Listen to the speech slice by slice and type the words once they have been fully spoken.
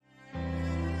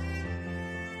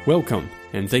Welcome,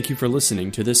 and thank you for listening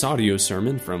to this audio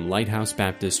sermon from Lighthouse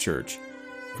Baptist Church.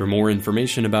 For more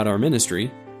information about our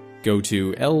ministry, go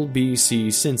to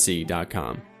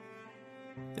lbccincy.com.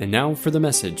 And now for the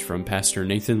message from Pastor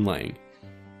Nathan Lang.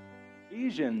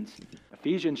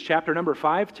 Ephesians chapter number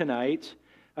 5 tonight.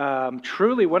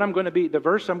 Truly what I'm going to be, the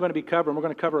verse I'm going to be covering, we're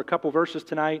going to cover a couple verses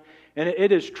tonight, and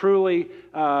it is truly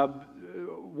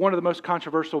one of the most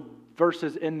controversial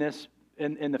verses in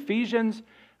Ephesians.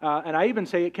 And I even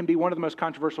say it can be one of the most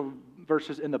controversial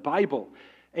verses in the Bible.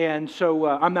 And so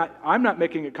I'm not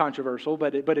making it controversial,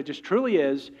 but it just truly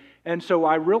is. And so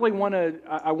I really want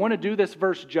to do this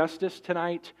verse justice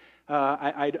tonight.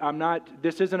 I'm not.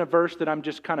 This isn't a verse that I'm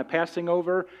just kind of passing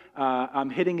over.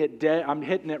 I'm hitting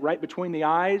it right between the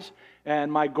eyes.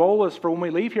 And my goal is for when we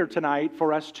leave here tonight,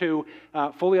 for us to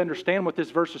fully understand what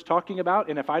this verse is talking about.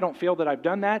 And if I don't feel that I've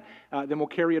done that, then we'll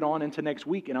carry it on into next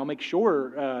week, and I'll make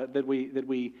sure that we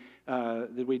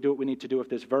do what we need to do with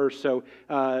this verse. So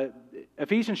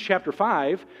Ephesians chapter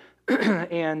 5.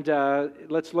 And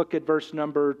let's look at verse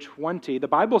number 20. The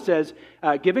Bible says,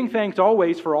 giving thanks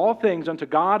always for all things unto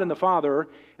God and the Father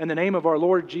in the name of our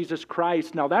Lord Jesus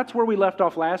Christ. Now that's where we left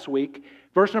off last week.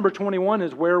 Verse number 21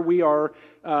 is where we are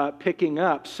picking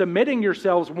up. Submitting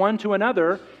yourselves one to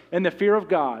another in the fear of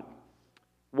God.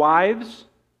 Wives,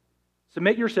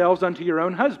 submit yourselves unto your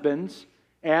own husbands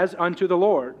as unto the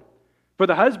Lord. For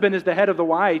the husband is the head of the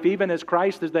wife, even as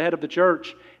Christ is the head of the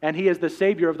church, and he is the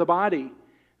Savior of the body.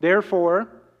 Therefore,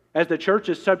 as the church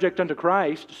is subject unto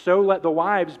Christ, so let the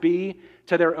wives be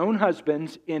to their own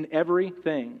husbands in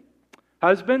everything.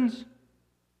 Husbands,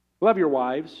 love your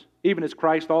wives, even as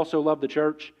Christ also loved the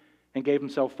church and gave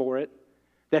himself for it,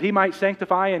 that he might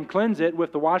sanctify and cleanse it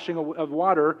with the washing of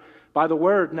water by the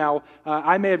word. Now,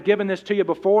 I may have given this to you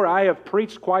before. I have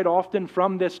preached quite often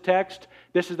from this text.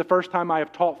 This is the first time I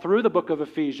have taught through the book of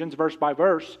Ephesians, verse by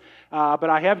verse. But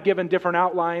I have given different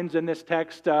outlines in this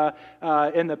text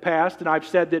in the past, and I've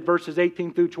said that verses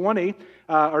 18 through 20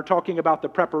 are talking about the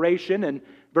preparation, and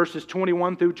verses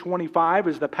 21 through 25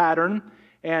 is the pattern,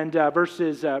 and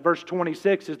verse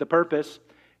 26 is the purpose.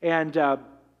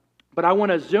 But I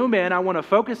want to zoom in, I want to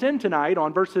focus in tonight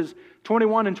on verses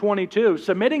 21 and 22.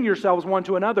 Submitting yourselves one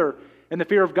to another in the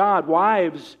fear of God.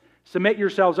 Wives, submit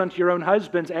yourselves unto your own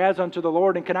husbands as unto the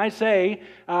Lord. And can I say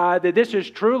that this is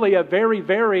truly a very,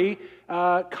 very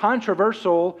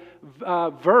controversial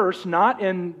verse, not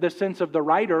in the sense of the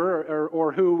writer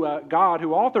or God who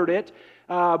authored it,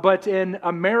 but in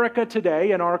America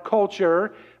today, in our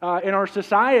culture, in our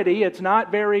society, it's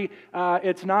not very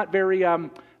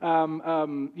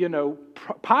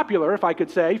popular, if I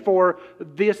could say, for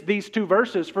these two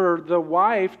verses, for the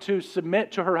wife to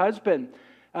submit to her husband.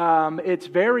 It's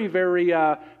very, very,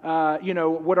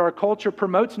 what our culture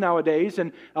promotes nowadays,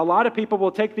 and a lot of people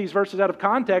will take these verses out of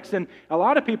context, and a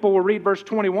lot of people will read verse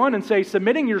 21 and say,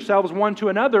 submitting yourselves one to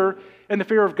another in the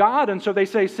fear of God, and so they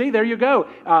say, see, there you go.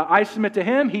 I submit to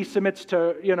him, he submits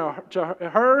to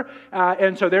her,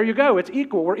 and so there you go. It's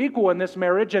equal. We're equal in this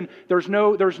marriage, and there's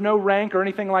no rank or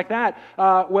anything like that.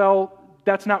 Well,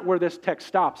 that's not where this text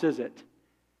stops, is it?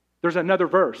 There's another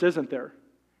verse, isn't there?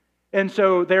 And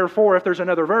so, therefore, if there's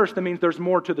another verse, that means there's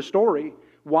more to the story.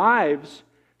 Wives,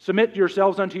 submit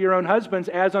yourselves unto your own husbands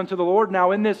as unto the Lord.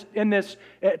 Now, in this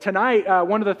tonight,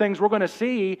 one of the things we're going to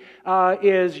see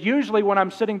is usually when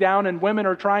I'm sitting down and women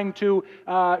are trying to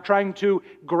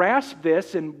grasp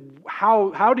this, and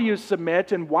how do you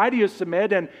submit, and why do you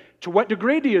submit, and to what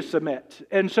degree do you submit?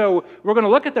 And so we're going to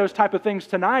look at those type of things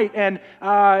tonight. And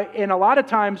a lot of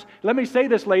times, let me say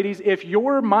this, ladies, if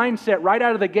your mindset right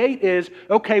out of the gate is,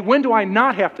 okay, when do I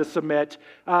not have to submit?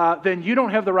 Then you don't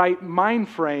have the right mind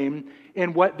frame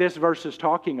in what this verse is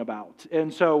talking about.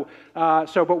 And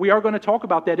but we are going to talk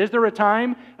about that. Is there a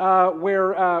time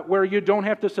where you don't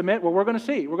have to submit? Well, we're going to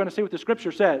see. We're going to see what the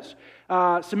Scripture says.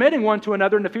 Submitting one to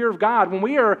another in the fear of God. When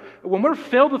we're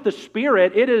filled with the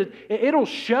Spirit, it'll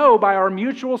show by our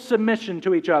mutual submission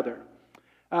to each other.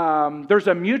 There's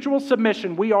a mutual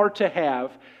submission we are to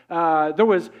have. There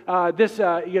was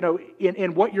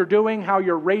in what you're doing, how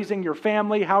you're raising your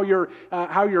family, how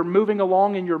you're moving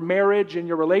along in your marriage and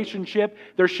your relationship.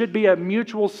 There should be a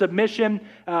mutual submission.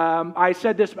 I've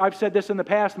said this in the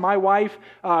past. My wife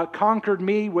conquered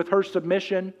me with her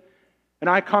submission, and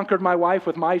I conquered my wife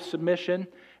with my submission.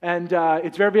 And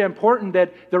it's very, very important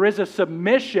that there is a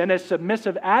submission, a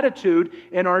submissive attitude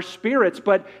in our spirits.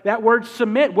 But that word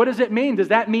submit, what does it mean? Does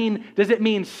it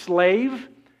mean slave?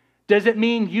 Does it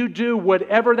mean you do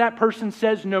whatever that person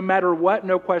says no matter what,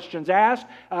 no questions asked?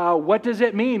 What does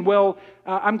it mean? Well,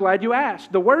 I'm glad you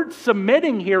asked. The word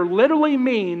submitting here literally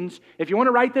means, if you want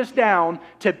to write this down,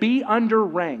 to be under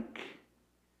rank.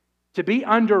 To be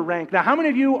underranked. Now, how many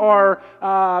of you are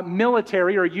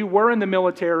military, or you were in the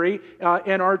military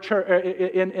in our church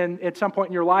at some point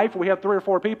in your life? We have 3 or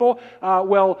 4 people.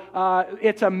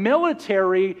 It's a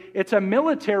military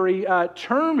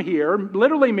term here,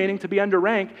 literally meaning to be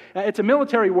underranked. It's a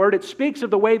military word. It speaks of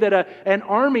the way that an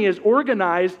army is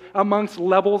organized amongst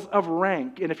levels of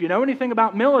rank. And if you know anything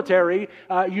about military,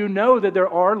 you know that there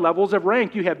are levels of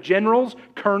rank. You have generals,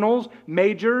 colonels,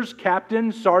 majors,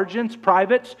 captains, sergeants,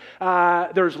 privates.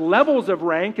 There's levels of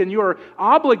rank, and you are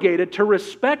obligated to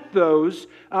respect those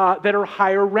that are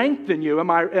higher ranked than you.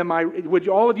 Would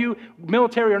all of you,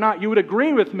 military or not, you would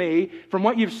agree with me from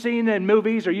what you've seen in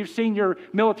movies or you've seen your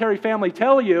military family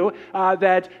tell you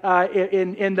that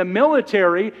in the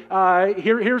military,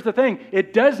 here's the thing.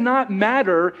 It does not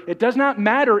matter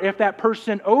if that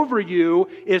person over you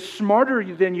is smarter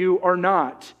than you or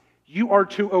not. You are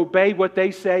to obey what they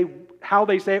say, how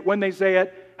they say it, when they say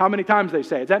it, how many times they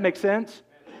say it. Does that make sense?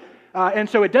 And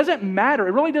so it doesn't matter.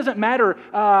 It really doesn't matter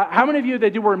how many of you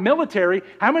that were military,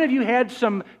 how many of you had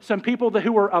some people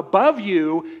who were above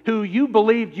you who you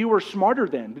believed you were smarter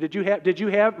than? Did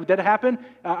it happen?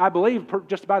 I believe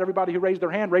just about everybody who raised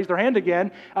their hand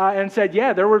again and said,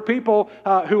 yeah, there were people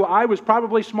who I was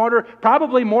probably smarter,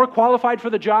 probably more qualified for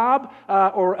the job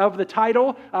or of the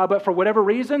title, but for whatever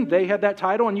reason, they had that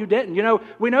title and you didn't. You know,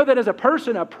 we know that as a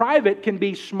person, a private can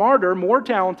be smarter, more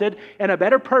talented, and a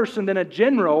better person than a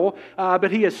general,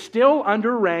 but he is still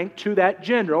underranked to that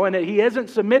general, and he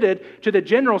isn't submitted to the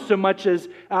general so much as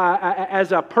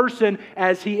a person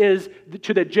as he is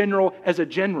to the general as a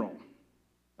general.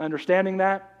 Understanding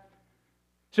that?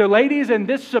 So ladies, in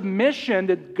this submission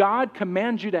that God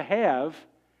commands you to have,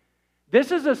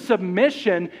 this is a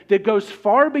submission that goes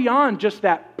far beyond just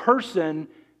that person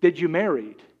that you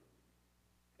married.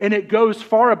 And it goes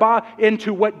far above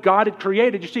into what God had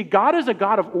created. You see, God is a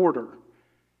God of order.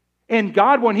 And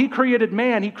God, when He created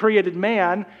man,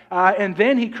 and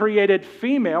then He created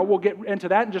female. We'll get into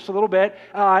that in just a little bit.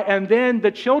 And then the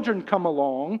children come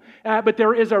along. But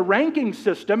there is a ranking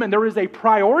system, and there is a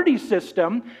priority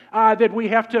system that we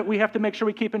have to make sure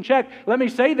we keep in check. Let me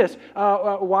say this,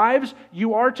 wives,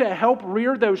 you are to help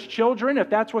rear those children if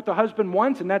that's what the husband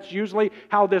wants, and that's usually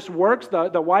how this works.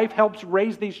 The wife helps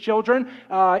raise these children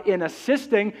in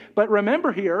assisting. But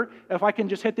remember here, if I can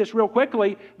just hit this real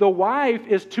quickly, the wife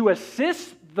is to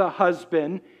assist the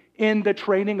husband in the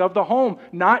training of the home,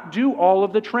 not do all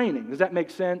of the training. Does that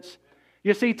make sense?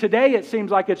 You see, today it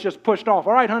seems like it's just pushed off.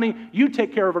 All right, honey, you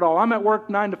take care of it all. I'm at work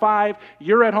 9 to 5.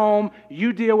 You're at home.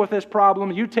 You deal with this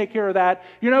problem. You take care of that.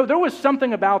 You know, there was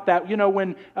something about that. You know,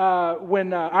 when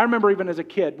I remember even as a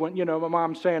kid, when my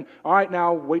mom saying, "All right,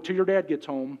 now wait till your dad gets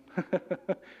home."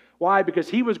 Why? Because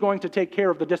he was going to take care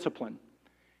of the discipline.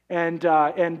 And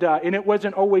it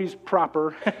wasn't always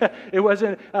proper. It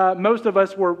wasn't. Most of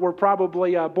us were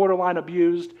probably borderline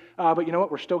abused. But you know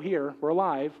what? We're still here. We're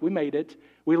alive. We made it.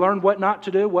 We learned what not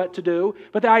to do, what to do.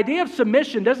 But the idea of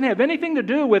submission doesn't have anything to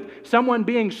do with someone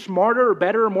being smarter or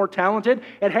better or more talented.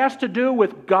 It has to do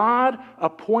with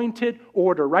God-appointed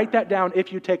order. Write that down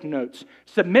if you take notes.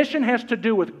 Submission has to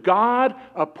do with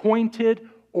God-appointed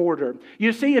order.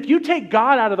 You see, if you take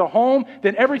God out of the home,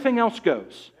 then everything else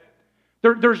goes.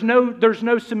 There's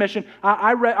no submission.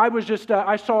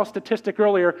 I saw a statistic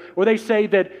earlier where they say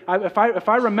that if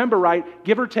I remember right,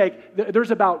 give or take, there's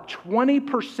about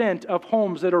 20% of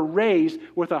homes that are raised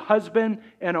with a husband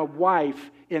and a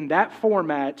wife in that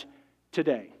format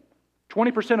today.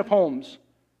 20% of homes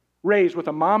raised with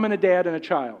a mom and a dad and a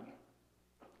child.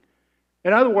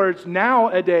 In other words,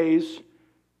 nowadays,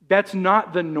 that's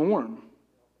not the norm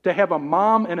to have a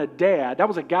mom and a dad. That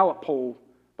was a Gallup poll,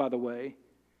 by the way.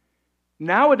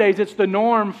 Nowadays, it's the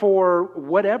norm for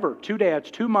whatever, 2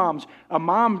 dads, 2 moms, a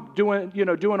mom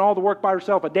doing all the work by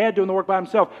herself, a dad doing the work by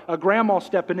himself, a grandma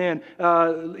stepping in,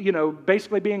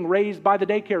 basically being raised by the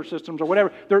daycare systems or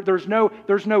whatever. There's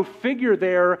no figure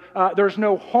there. There's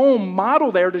no home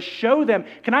model there to show them.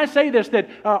 Can I say this, that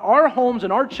our homes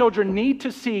and our children need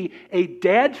to see a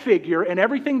dad figure and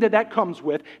everything that comes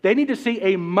with. They need to see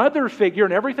a mother figure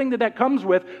and everything that comes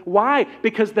with. Why?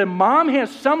 Because the mom has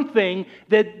something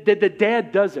that the dad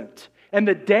doesn't. And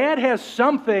the dad has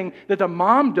something that the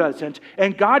mom doesn't.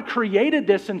 And God created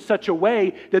this in such a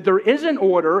way that there is an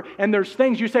order, and there's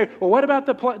things you say, well, what about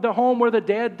the home where the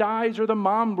dad dies or the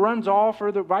mom runs off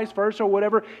or the vice versa or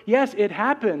whatever? Yes, it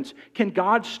happens. Can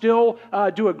God still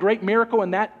do a great miracle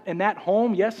in that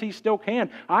home? Yes, He still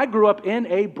can. I grew up in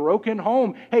a broken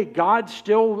home. Hey, God's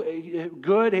still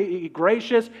good,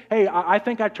 gracious. Hey, I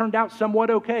think I turned out somewhat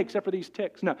okay, except for these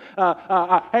ticks. No,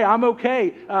 hey, I'm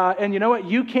okay. And you know what?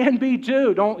 You can be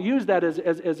too. Don't use that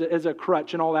as a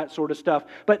crutch and all that sort of stuff.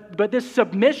 But this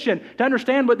submission, to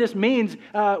understand what this means,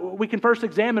 we can first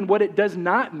examine what it does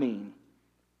not mean.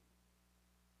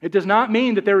 It does not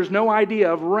mean that there is no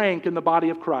idea of rank in the body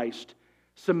of Christ.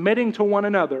 Submitting to one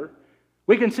another.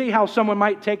 We can see how someone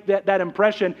might take that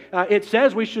impression. It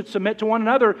says we should submit to one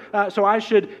another, so I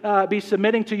should be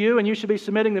submitting to you and you should be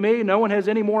submitting to me. No one has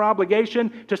any more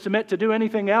obligation to submit to do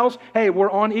anything else. Hey,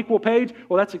 we're on equal page.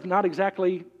 Well, that's not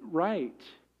exactly right.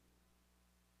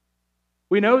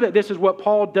 We know that this is what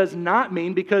Paul does not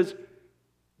mean because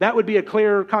that would be a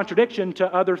clear contradiction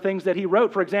to other things that he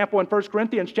wrote. For example, in 1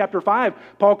 Corinthians chapter 5,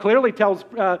 Paul clearly tells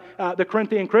the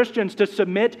Corinthian Christians to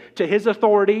submit to his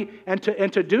authority and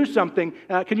to do something.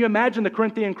 Can you imagine the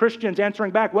Corinthian Christians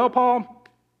answering back, well, Paul,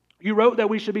 you wrote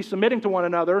that we should be submitting to one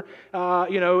another,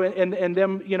 and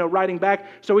them, writing back,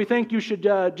 so we think you should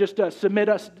just submit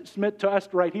to us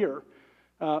right here.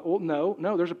 Well,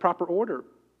 no, there's a proper order.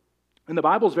 And the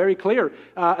Bible is very clear.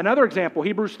 Another example,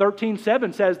 Hebrews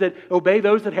 13:7 says that obey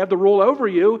those that have the rule over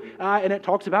you, and it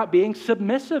talks about being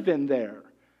submissive in there.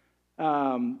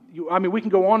 We can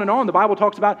go on and on. The Bible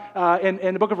talks about,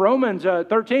 in the book of Romans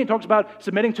 13, talks about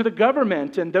submitting to the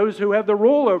government and those who have the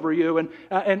rule over you, and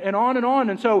on and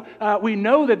on. And so we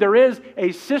know that there is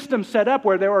a system set up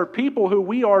where there are people who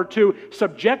we are to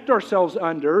subject ourselves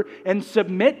under and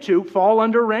submit to, fall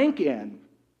under rank in.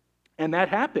 And that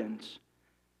happens.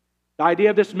 The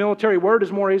idea of this military word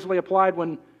is more easily applied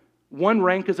when one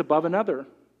rank is above another.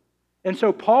 And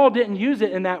so Paul didn't use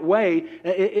it in that way.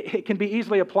 It can be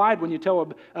easily applied when you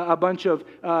tell a bunch of,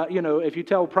 if you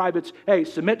tell privates, hey,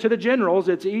 submit to the generals,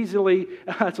 it's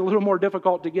a little more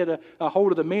difficult to get a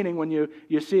hold of the meaning when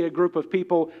you see a group of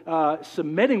people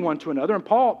submitting one to another. And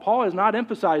Paul is not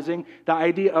emphasizing the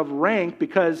idea of rank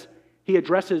because he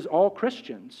addresses all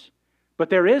Christians. But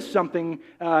there is something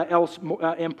else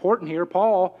important here.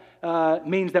 Paul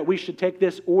means that we should take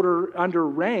this order under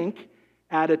rank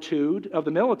attitude of the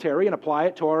military and apply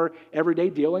it to our everyday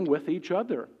dealing with each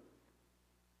other.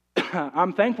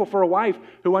 I'm thankful for a wife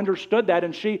who understood that,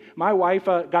 and my wife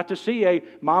got to see a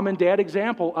mom and dad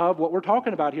example of what we're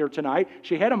talking about here tonight.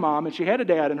 She had a mom and she had a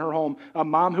dad in her home, a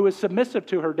mom who is submissive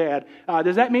to her dad.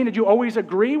 Does that mean that you always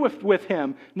agree with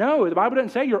him? No, the Bible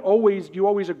doesn't say you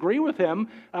always agree with him,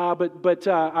 but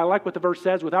I like what the verse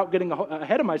says without getting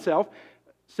ahead of myself.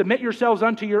 Submit yourselves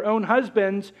unto your own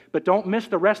husbands, but don't miss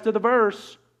the rest of the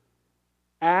verse.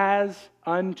 As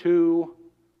unto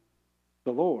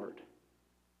the Lord.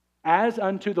 As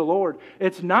unto the Lord.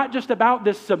 It's not just about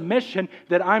this submission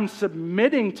that I'm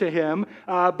submitting to Him,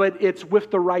 but it's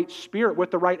with the right spirit,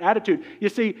 with the right attitude. You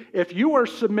see, if you are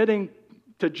submitting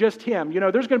to just Him,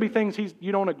 there's going to be things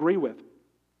you don't agree with.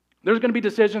 There's going to be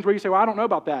decisions where you say, well, I don't know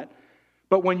about that.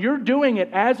 But when you're doing it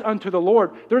as unto the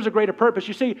Lord, there's a greater purpose.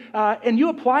 You see, and you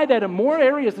apply that in more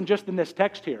areas than just in this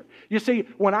text here. You see,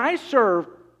 when I serve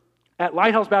at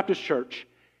Lighthouse Baptist Church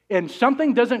and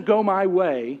something doesn't go my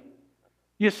way,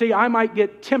 you see, I might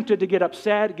get tempted to get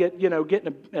upset, get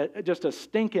just a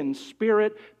stinking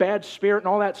spirit, bad spirit and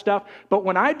all that stuff. But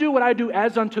when I do what I do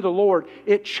as unto the Lord,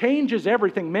 it changes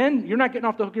everything. Men, you're not getting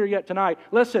off the hook here yet tonight.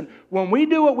 Listen, when we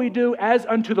do what we do as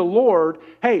unto the Lord,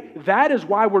 hey, that is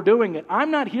why we're doing it. I'm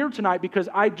not here tonight because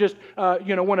I just, want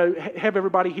to have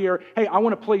everybody here. Hey, I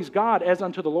want to please God as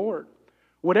unto the Lord.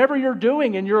 Whatever you're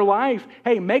doing in your life,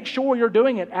 hey, make sure you're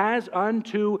doing it as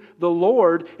unto the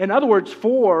Lord. In other words,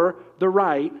 for the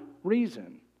right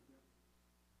reason.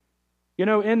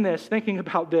 In this, thinking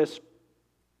about this,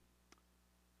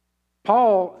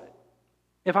 Paul,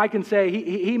 if I can say,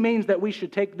 he means that we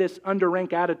should take this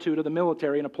under-rank attitude of the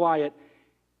military and apply it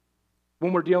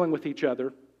when we're dealing with each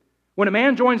other. When a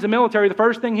man joins the military, the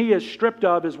first thing he is stripped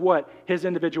of is what? His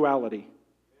individuality.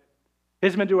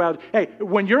 His individuality. Hey,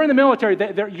 when you're in the military,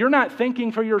 you're not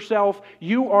thinking for yourself.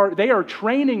 They are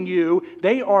training you.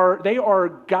 They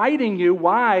are guiding you.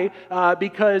 Why?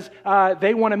 Because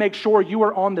they want to make sure you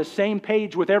are on the same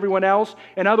page with everyone else.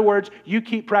 In other words, you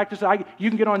keep practicing.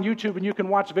 You can get on YouTube and you can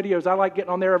watch videos. I like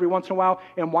getting on there every once in a while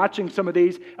and watching some of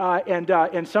these.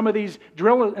 And some of these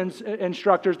drill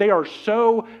instructors, they are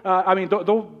so.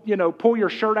 They'll pull your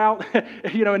shirt out,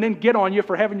 and then get on you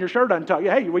for having your shirt untucked.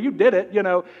 Hey, well, you did it,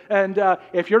 and.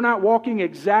 If you're not walking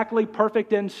exactly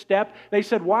perfect in step, they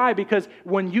said, why? Because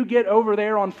when you get over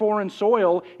there on foreign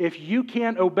soil, if you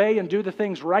can't obey and do the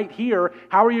things right here,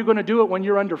 how are you going to do it when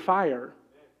you're under fire?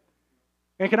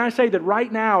 And can I say that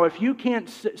right now, if you can't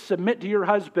submit to your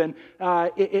husband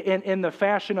in the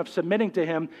fashion of submitting to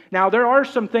him, now there are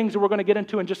some things that we're going to get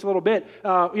into in just a little bit.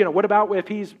 What about if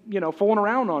he's fooling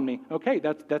around on me? Okay,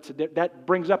 that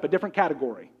brings up a different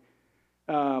category.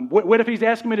 What if he's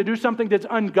asking me to do something that's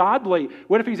ungodly?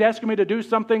 What if he's asking me to do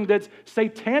something that's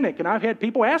satanic? And I've had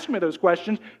people ask me those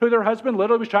questions who their husband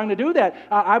literally was trying to do that.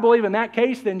 I believe in that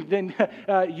case, then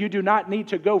you do not need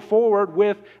to go forward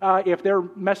with, if they're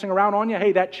messing around on you,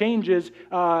 hey, that changes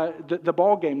the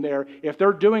ball game there. If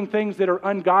they're doing things that are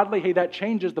ungodly, hey, that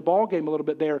changes the ball game a little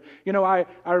bit there. You know, I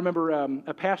remember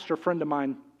a pastor friend of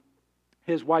mine,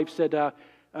 his wife said,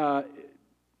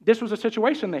 this was a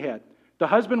situation they had. The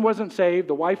husband wasn't saved.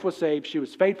 The wife was saved. She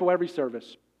was faithful every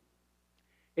service.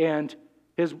 And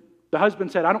the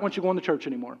husband said, I don't want you going to church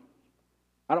anymore.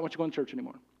 I don't want you going to church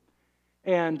anymore.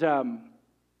 And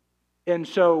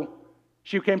so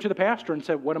she came to the pastor and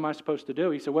said, what am I supposed to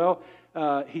do? He said, well,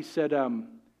 he said, I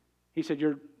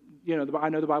know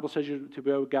the Bible says you're to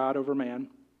obey God over man.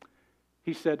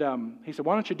 He said,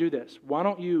 why don't you do this? Why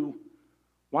don't you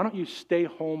stay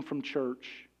home from church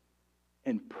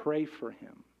and pray for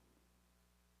him?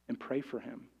 And pray for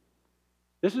him.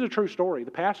 This is a true story.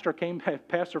 The pastor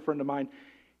pastor friend of mine,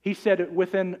 he said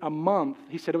within a month,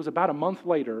 he said it was about a month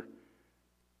later,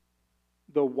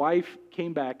 the wife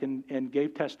came back and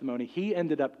gave testimony. He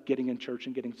ended up getting in church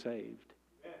and getting saved.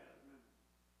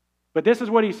 But this is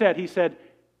what he said. He said,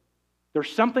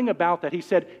 there's something about that. He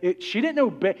said, she didn't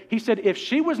obey. He said, if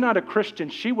she was not a Christian,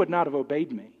 she would not have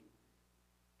obeyed me.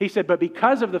 He said, but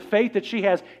because of the faith that she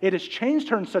has, it has changed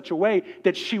her in such a way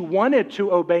that she wanted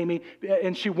to obey me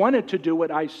and she wanted to do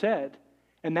what I said.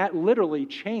 And that literally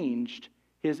changed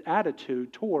his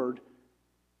attitude toward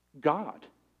God.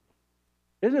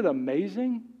 Isn't it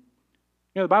amazing?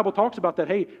 You know, the Bible talks about that.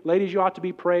 Hey, ladies, you ought to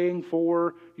be praying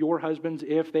for your husbands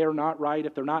if they are not right,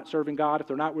 if they're not serving God, if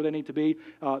they're not where they need to be.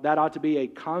 That ought to be a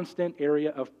constant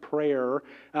area of prayer.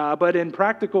 But in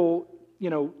practical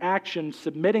action,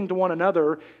 submitting to one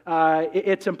another,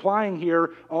 it's implying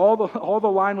here all the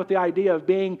line with the idea of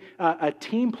being a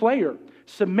team player.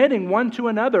 Submitting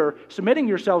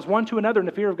yourselves one to another in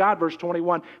the fear of God, verse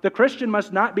 21. The Christian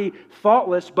must not be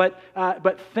thoughtless, but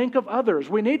think of others.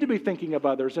 We need to be thinking of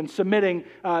others and submitting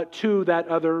to that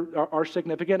other, our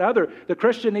significant other. The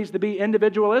Christian needs to be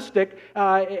individualistic,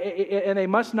 and they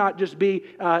must not just be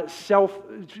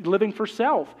living for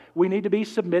self. We need to be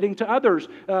submitting to others.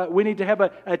 We need to have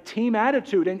a team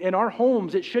attitude. In our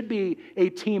homes, it should be a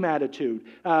team attitude.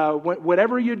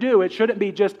 Whatever you do, it shouldn't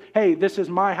be just, hey, this is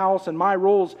my house and my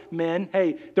rules, men.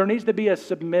 Hey, there needs to be a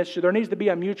submission. There needs to be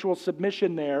a mutual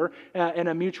submission there and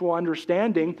a mutual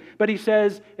understanding. But he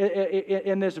says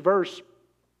in this verse,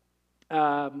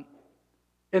 in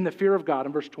the fear of God,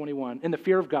 in verse 21, in the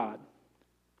fear of God.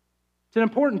 It's an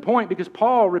important point because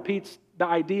Paul repeats the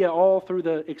idea all through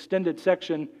the extended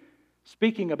section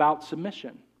speaking about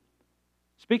submission.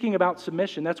 Speaking about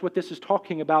submission, that's what this is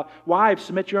talking about. Wives,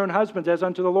 submit your own husbands as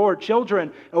unto the Lord.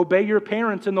 Children, obey your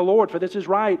parents in the Lord, for this is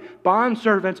right.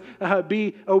 Bondservants,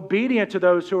 be obedient to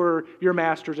those who are your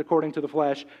masters according to the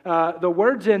flesh. The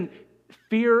words in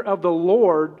fear of the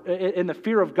Lord, in the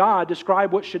fear of God,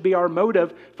 describe what should be our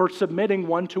motive for submitting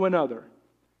one to another.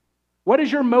 What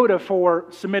is your motive for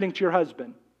submitting to your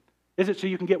husband? Is it so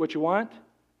you can get what you want?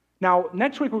 Now,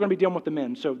 next week we're going to be dealing with the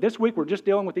men. So this week we're just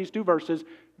dealing with these two verses.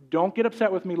 Don't get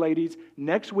upset with me, ladies.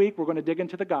 Next week we're going to dig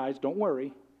into the guys. Don't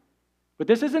worry. But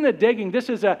this isn't a digging. This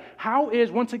is how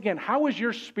is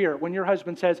your spirit when your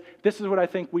husband says, this is what I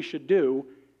think we should do?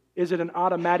 Is it an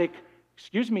automatic,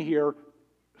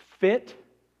 fit?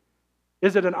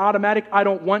 Is it an automatic, I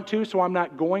don't want to, so I'm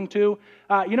not going to?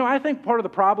 I think part of the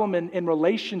problem in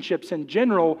relationships in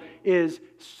general is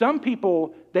some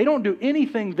people, they don't do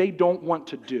anything they don't want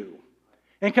to do.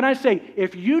 And can I say,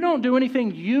 if you don't do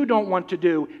anything you don't want to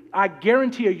do, I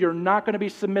guarantee you're not going to be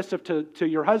submissive to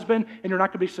your husband and you're not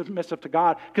going to be submissive to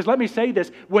God. Because let me say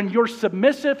this, when you're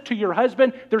submissive to your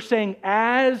husband, they're saying,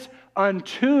 as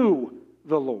unto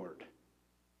the Lord.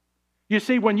 You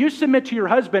see, when you submit to your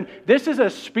husband, this is a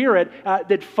spirit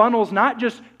that funnels not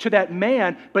just to that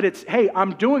man, but it's, hey,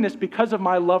 I'm doing this because of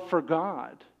my love for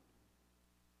God.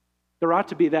 There ought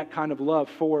to be that kind of love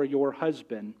for your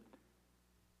husband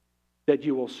that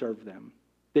you will serve them,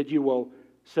 that you will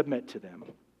submit to them.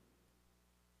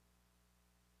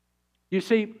 You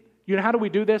see, how do we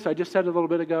do this? I just said a little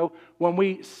bit ago. When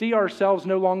we see ourselves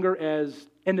no longer as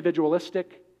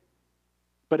individualistic,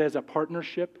 but as a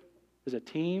partnership, as a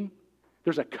team.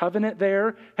 There's a covenant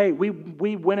there. Hey, we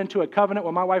went into a covenant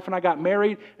when my wife and I got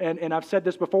married, and I've said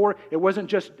this before. It wasn't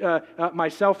just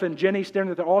myself and Jenny standing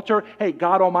at the altar. Hey,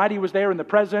 God Almighty was there in the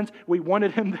presence. We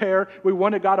wanted Him there. We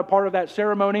wanted God a part of that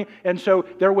ceremony. And so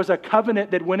there was a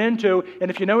covenant that went into, and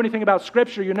if you know anything about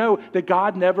Scripture, you know that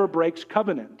God never breaks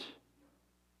covenant.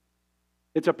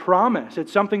 It's a promise.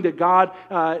 It's something that God,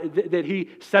 that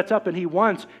He sets up and He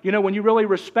wants. You know, when you really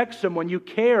respect someone, you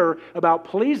care about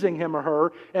pleasing him or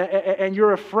her, and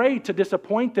you're afraid to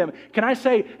disappoint them. Can I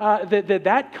say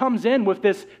that comes in with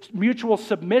this mutual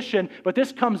submission, but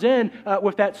this comes in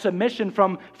with that submission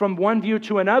from one view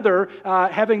to another,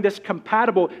 having this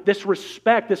compatible, this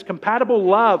respect, this compatible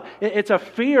love. It's a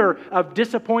fear of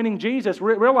disappointing Jesus.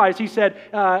 Realize He said,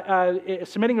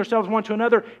 submitting yourselves one to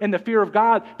another in the fear of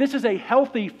God. This is a healthy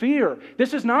fear.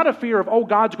 This is not a fear of, oh,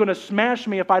 God's going to smash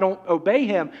me if I don't obey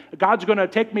Him. God's going to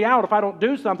take me out if I don't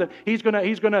do something. He's going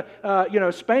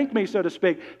to spank me, so to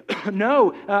speak.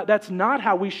 No, that's not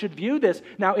how we should view this.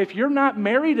 Now, if you're not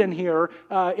married in here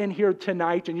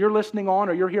tonight, and you're listening on,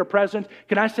 or you're here present,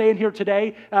 can I say in here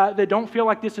today that don't feel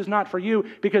like this is not for you,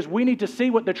 because we need to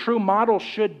see what the true model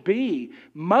should be.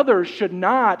 Mothers should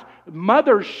not,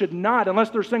 unless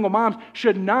they're single moms,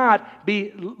 should not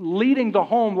be leading the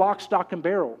home lock, stock, and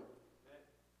barrel.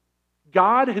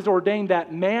 God has ordained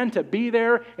that man to be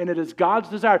there, and it is God's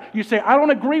desire. You say, I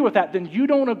don't agree with that. Then you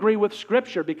don't agree with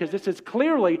Scripture, because this is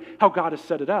clearly how God has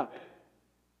set it up.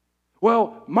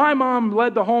 Well, my mom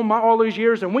led the home all these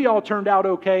years, and we all turned out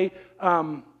okay.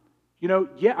 I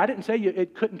didn't say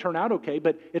it couldn't turn out okay,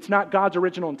 but it's not God's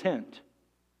original intent.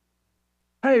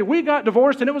 Hey, we got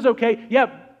divorced, and it was okay.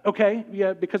 Yeah, okay,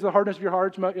 yeah, because of the hardness of your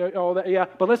hearts, all that, yeah.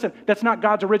 But listen, that's not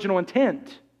God's original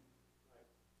intent.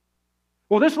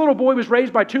 Well, this little boy was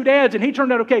raised by two dads, and he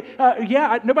turned out okay.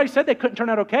 Nobody said they couldn't turn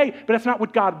out okay, but that's not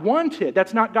what God wanted.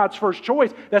 That's not God's first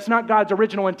choice. That's not God's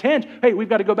original intent. Hey, we've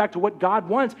got to go back to what God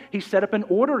wants. He set up an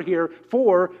order here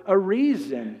for a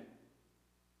reason.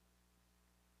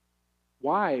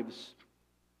 Wives.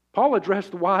 Paul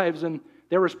addressed the wives and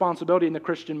their responsibility in the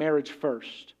Christian marriage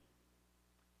first.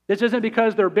 This isn't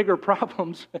because there are bigger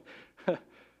problems.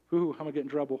 Ooh, I'm going to get in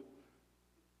trouble.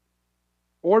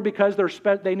 Or because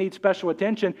they need special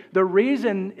attention. The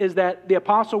reason is that the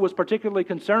apostle was particularly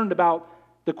concerned about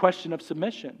the question of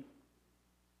submission.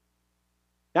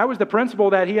 That was the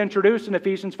principle that he introduced in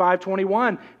Ephesians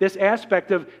 5:21. This aspect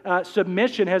of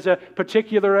submission has a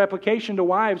particular application to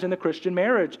wives in the Christian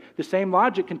marriage. The same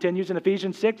logic continues in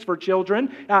Ephesians 6 for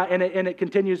children, and it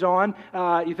continues on.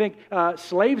 You think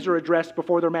slaves are addressed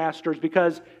before their masters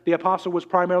because the apostle was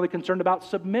primarily concerned about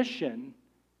submission.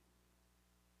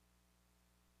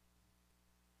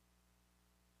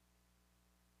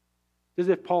 As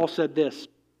if Paul said this,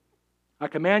 I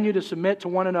command you to submit to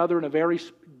one another in a very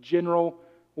general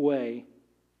way.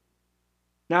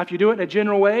 Now, if you do it in a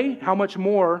general way, how much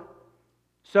more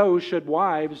so should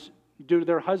wives do to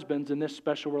their husbands in this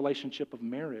special relationship of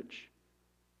marriage?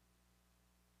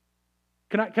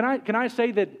 Can I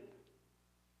say that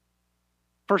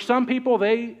for some people,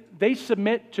 they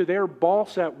submit to their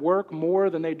boss at work more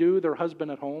than they do their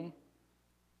husband at home?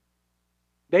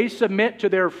 They submit to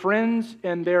their friends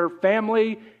and their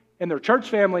family and their church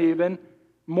family even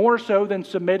more so than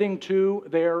submitting to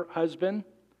their husband.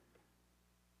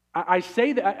 I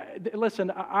say that,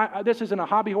 listen, this isn't a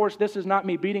hobby horse. This is not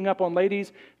me beating up on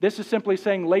ladies. This is simply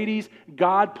saying, ladies,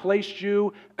 God placed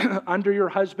you under your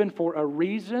husband for a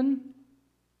reason.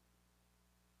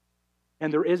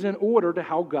 And there is an order to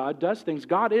how God does things.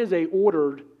 God is a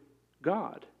ordered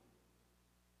God.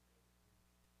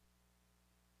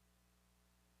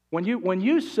 When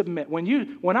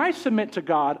I submit to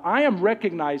God, I am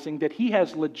recognizing that He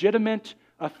has legitimate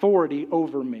authority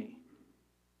over me.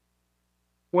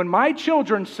 When my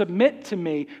children submit to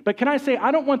me, but can I say,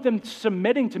 I don't want them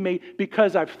submitting to me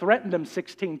because I've threatened them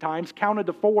 16 times, counted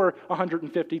to 4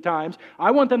 150 times.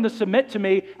 I want them to submit to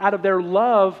me out of their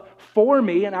love for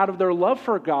me and out of their love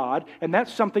for God, and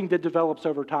that's something that develops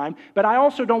over time. But I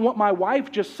also don't want my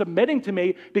wife just submitting to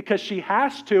me because she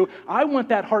has to. I want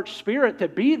that heart spirit to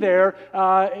be there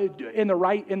in the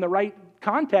right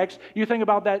context. You think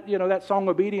about that, that song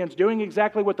Obedience, doing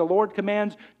exactly what the Lord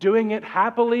commands, doing it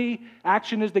happily.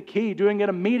 Action is the key. Doing it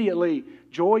immediately.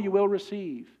 Joy you will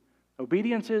receive.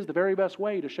 Obedience is the very best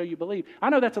way to show you believe. I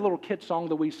know that's a little kid song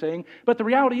that we sing, but the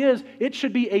reality is it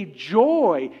should be a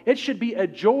joy. It should be a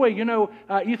joy.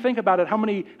 You think about it, how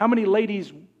many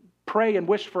ladies pray and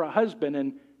wish for a husband,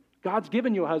 and God's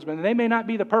given you a husband, and they may not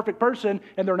be the perfect person,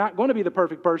 and they're not going to be the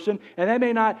perfect person, and they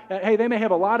may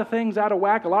have a lot of things out of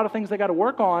whack, a lot of things they got to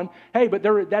work on. Hey, but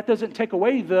that doesn't take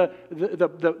away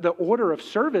the order of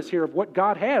service here of what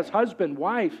God has: husband,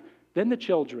 wife, then the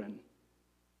children.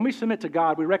 When we submit to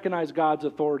God, we recognize God's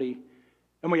authority,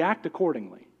 and we act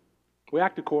accordingly.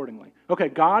 Okay,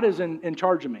 God is in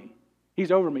charge of me.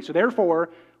 He's over me. So therefore,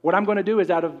 What I'm going to do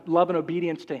is out of love and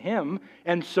obedience to Him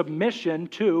and submission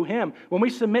to Him. When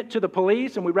we submit to the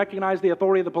police and we recognize the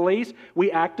authority of the police,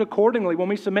 we act accordingly. When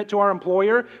we submit to our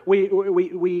employer,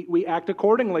 we act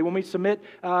accordingly. When we submit,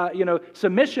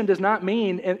 submission does not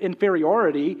mean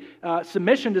inferiority.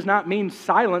 Submission does not mean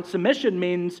silence. Submission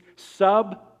means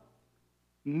submission.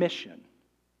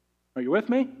 Are you with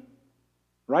me?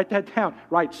 Write that down.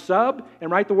 Write sub and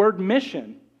write the word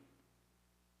mission.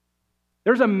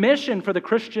 There's a mission for the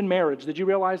Christian marriage. Did you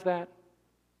realize that?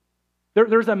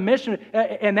 There's a mission,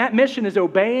 and that mission is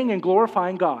obeying and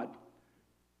glorifying God.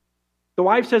 The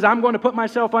wife says, I'm going to put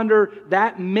myself under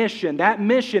that mission. That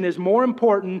mission is more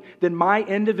important than my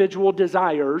individual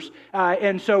desires.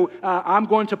 And so I'm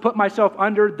going to put myself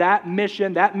under that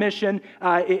mission. That mission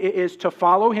is to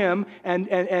follow Him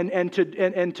and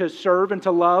to serve and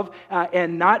to love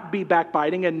and not be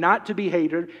backbiting and not to be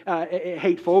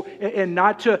hateful and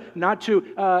not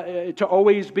to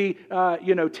always be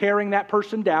tearing that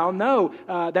person down. No,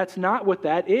 that's not what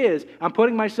that is. I'm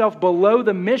putting myself below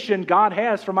the mission God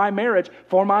has for my marriage,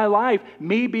 for my life.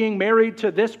 Me being married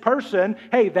to this person,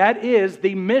 hey, that is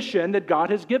the mission that God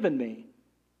has given me.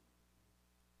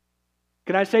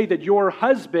 Can I say that your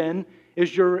husband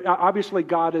is obviously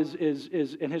God is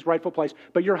in His rightful place,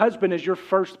 but your husband is your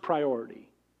first priority.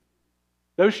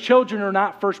 Those children are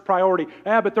not first priority.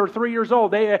 But they're 3 years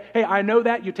old. Hey, I know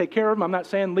that. You take care of them. I'm not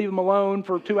saying leave them alone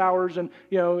for 2 hours and,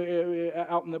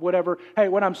 out in the whatever. Hey,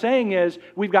 what I'm saying is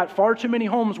we've got far too many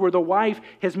homes where the wife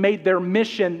has made their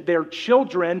mission their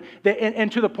children,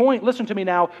 and to the point, listen to me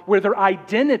now, where their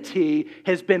identity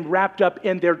has been wrapped up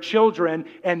in their children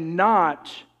and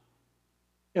not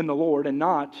in the Lord and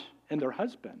not in their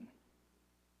husband.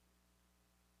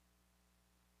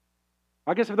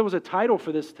 I guess if there was a title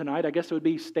for this tonight, I guess it would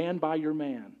be Stand By Your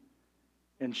Man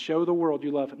and show the world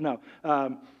you love him. No.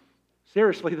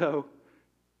 Seriously, though,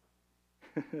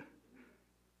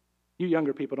 you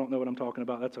younger people don't know what I'm talking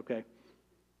about. That's okay.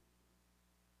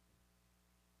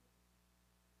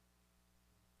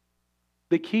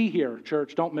 The key here,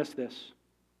 church, don't miss this.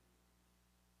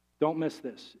 Don't miss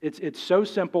this. It's so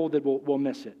simple that we'll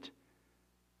miss it.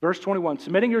 Verse 21,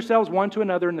 submitting yourselves one to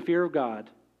another in the fear of God.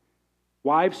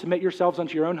 Wives, submit yourselves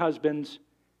unto your own husbands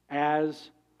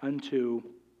as unto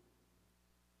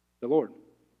the Lord.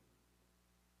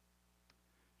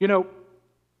 You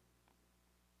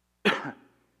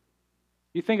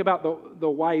think about the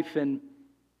wife and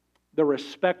the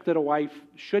respect that a wife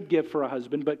should give for a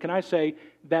husband, but can I say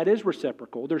that is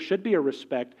reciprocal? There should be a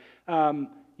respect.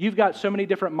 You've got so many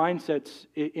different mindsets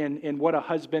in what a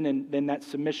husband and that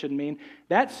submission mean.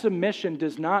 That submission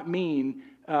does not mean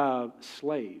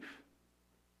slave.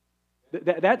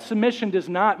 That submission does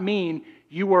not mean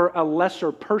you are a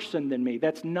lesser person than me.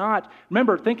 That's not,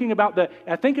 remember,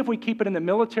 I think if we keep it in the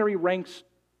military ranks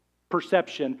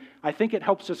perception, I think it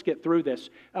helps us get through this.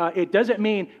 It doesn't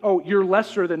mean, you're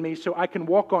lesser than me, so I can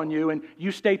walk on you, and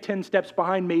you stay 10 steps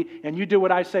behind me, and you do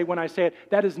what I say when I say it.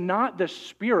 That is not the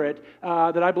spirit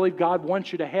that I believe God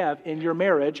wants you to have in your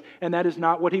marriage, and that is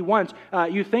not what He wants.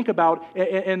 You think about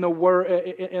in the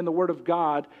Word of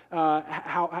God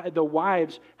how the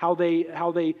wives how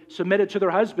they submitted to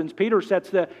their husbands. Peter sets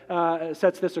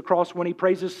this across when he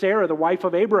praises Sarah, the wife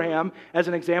of Abraham, as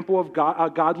an example of a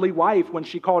godly wife when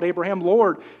she called Abraham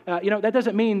Lord. That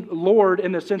doesn't mean Lord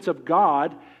in the sense of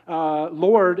God,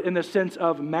 Lord in the sense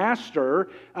of master,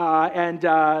 that's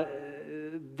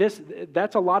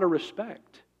a lot of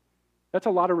respect. That's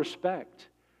a lot of respect.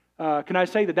 Can I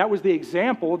say that was the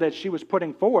example that she was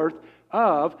putting forth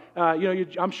of,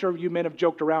 I'm sure you men have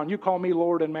joked around, you call me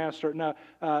Lord and Master. No,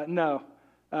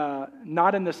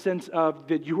 not in the sense of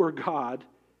that you are God.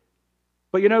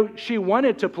 But she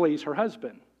wanted to please her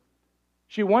husband.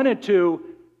 She wanted to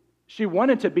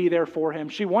be there for him.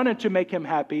 She wanted to make him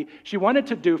happy. She wanted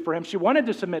to do for him. She wanted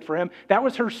to submit for him. That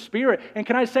was her spirit. And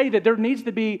can I say that there needs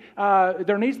to be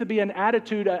an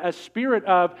attitude, a spirit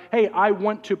of, hey, I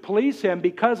want to please him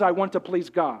because I want to please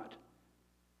God.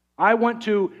 I want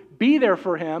to be there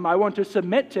for him. I want to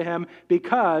submit to him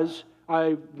because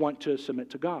I want to submit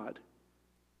to God.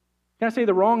 Can I say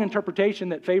the wrong interpretation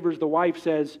that favors the wife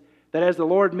says that as the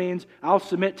Lord means I'll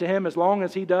submit to him as long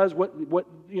as he does what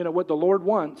the Lord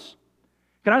wants.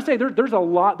 Can I say there's a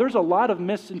lot of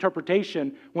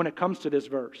misinterpretation when it comes to this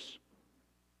verse.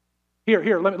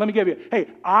 Here, let me give you. Hey,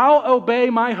 I'll obey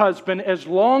my husband as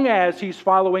long as he's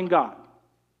following God.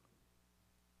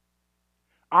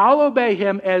 I'll obey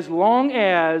him as long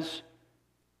as,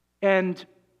 and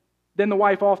then the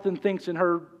wife often thinks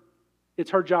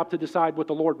it's her job to decide what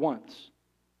the Lord wants.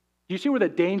 Do you see where the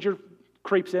danger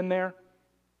creeps in there?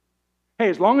 Hey,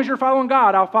 as long as you're following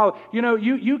God, I'll follow.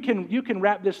 You can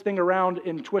wrap this thing around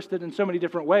and twist it in so many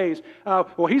different ways.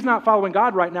 Well, he's not following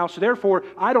God right now, so therefore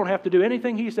I don't have to do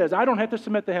anything he says. I don't have to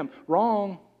submit to him.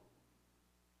 Wrong.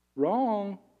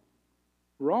 Wrong.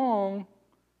 Wrong.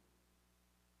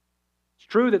 It's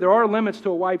true that there are limits to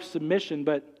a wife's submission,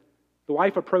 but the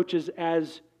wife approaches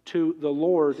as to the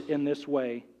Lord in this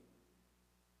way.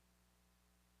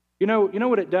 You know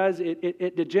what it does?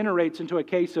 It degenerates into a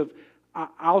case of,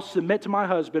 I'll submit to my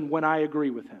husband when I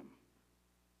agree with him.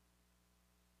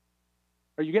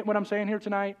 Are you getting what I'm saying here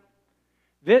tonight?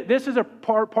 This is a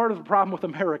part of the problem with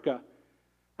America.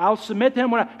 I'll submit to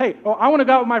him when I want to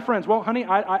go out with my friends. Well, honey,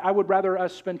 I would rather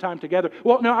us spend time together.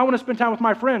 Well, no, I want to spend time with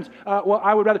my friends. Well,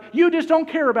 I would rather, you just don't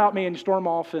care about me, and you storm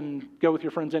off and go with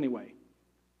your friends anyway.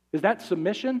 Is that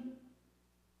submission?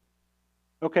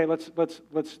 Okay, let's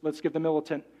give the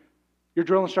militant. Your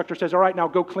drill instructor says, all right, now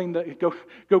go clean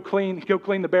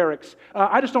the barracks.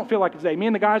 I just don't feel like it today. Me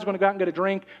and the guys are going to go out and get a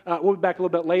drink. We'll be back a little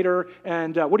bit later.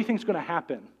 And what do you think is going to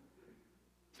happen?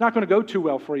 It's not going to go too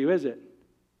well for you, is it?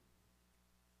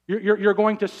 You're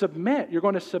going to submit. You're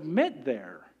going to submit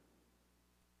there.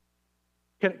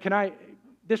 Can I?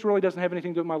 This really doesn't have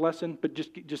anything to do with my lesson, but just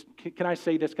can I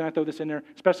say this? Can I throw this in there,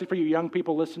 especially for you young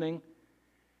people listening?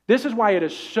 This is why it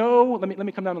is so. Let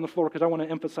me come down on the floor because I want to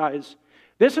emphasize.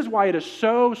 This is why it is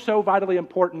so vitally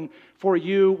important for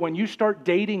you when you start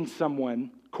dating someone,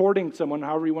 courting someone,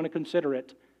 however you want to consider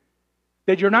it,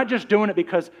 that you're not just doing it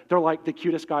because they're like the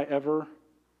cutest guy ever.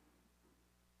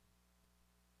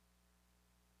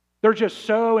 They're just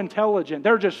so intelligent.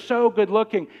 They're just so good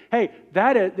looking. Hey,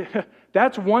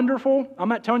 that's wonderful. I'm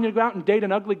not telling you to go out and date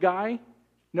an ugly guy.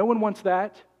 No one wants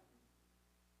that.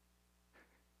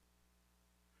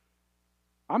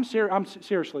 I'm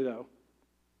seriously though.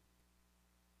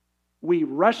 We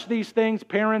rush these things.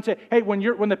 Parents say, hey,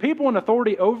 when the people in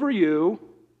authority over you,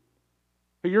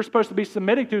 who you're supposed to be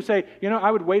submitting to, say,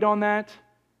 I would wait on that.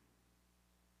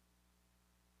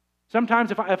 Sometimes,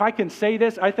 if I can say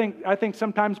this, I think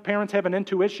sometimes parents have an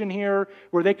intuition here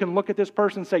where they can look at this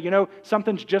person and say,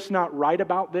 something's just not right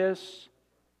about this.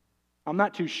 I'm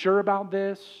not too sure about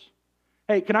this.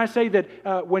 Hey, can I say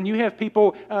that when you have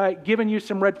people giving you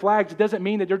some red flags, it doesn't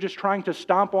mean that they're just trying to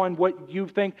stomp on what you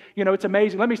think. It's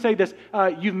amazing. Let me say this.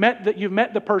 You've met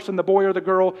the person, the boy or the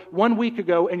girl, 1 week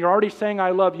ago, and you're already saying, I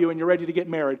love you, and you're ready to get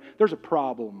married. There's a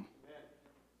problem.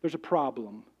 There's a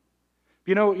problem.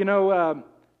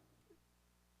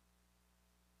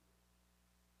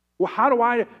 Well, how do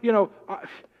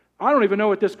I don't even know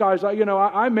what this guy's like.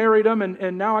 I married him,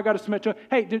 and now I got to submit to him.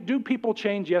 Hey, do people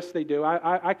change? Yes, they do.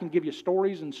 I can give you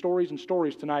stories and stories and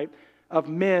stories tonight of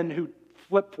men who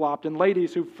flip-flopped and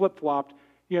ladies who flip-flopped.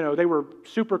 They were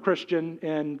super Christian,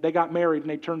 and they got married, and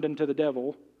they turned into the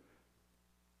devil.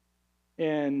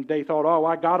 And they thought, oh,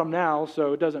 I got him now,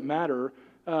 so it doesn't matter.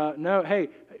 No, hey,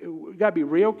 we got to be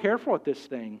real careful at this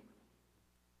thing.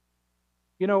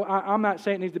 I'm not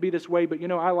saying it needs to be this way, but,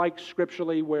 I like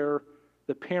scripturally where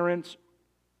the parents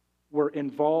were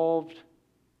involved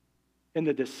in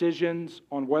the decisions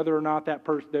on whether or not that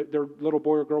person, their little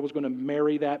boy or girl was going to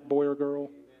marry that boy or girl.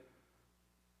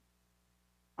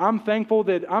 I'm thankful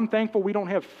we don't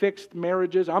have fixed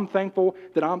marriages. I'm thankful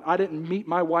that I didn't meet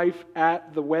my wife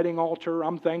at the wedding altar.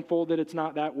 I'm thankful that it's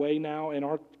not that way now in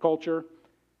our culture.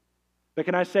 But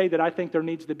can I say that I think there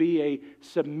needs to be a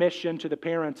submission to the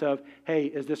parents of, hey,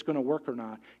 is this going to work or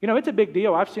not? It's a big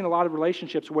deal. I've seen a lot of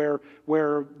relationships where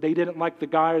they didn't like the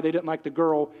guy or they didn't like the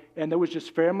girl, and there was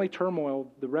just family turmoil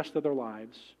the rest of their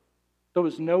lives. There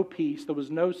was no peace. There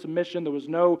was no submission. There was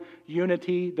no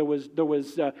unity. There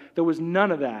was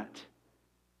none of that.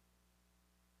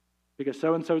 Because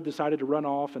so-and-so decided to run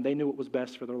off, and they knew what was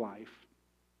best for their life.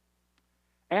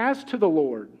 As to the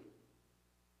Lord,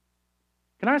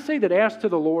 can I say that as to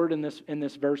the Lord in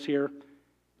this verse here,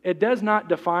 it does not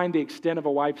define the extent of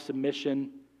a wife's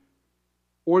submission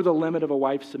or the limit of a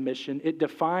wife's submission. It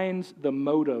defines the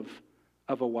motive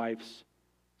of a wife's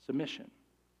submission.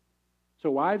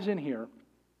 So wives in here,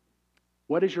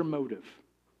 what is your motive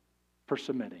for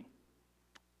submitting?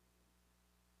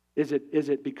 Is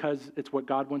it because it's what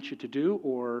God wants you to do,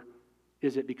 or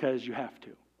is it because you have to?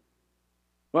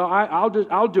 Well, I'll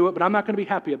do it, but I'm not going to be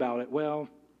happy about it. Well,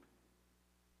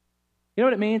 you know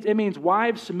what it means? It means,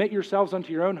 wives, submit yourselves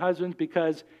unto your own husbands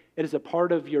because it is a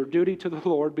part of your duty to the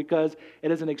Lord, because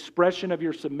it is an expression of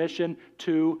your submission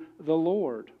to the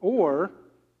Lord. Or,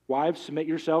 wives, submit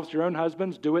yourselves to your own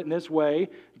husbands. Do it in this way.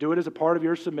 Do it as a part of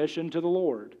your submission to the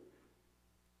Lord.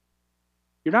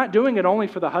 You're not doing it only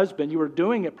for the husband. You are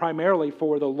doing it primarily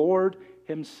for the Lord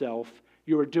himself.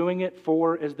 You are doing it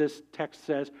for, as this text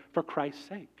says, for Christ's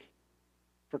sake.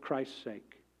 for Christ's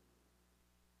sake.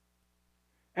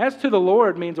 As to the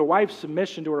Lord means a wife's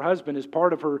submission to her husband is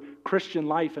part of her Christian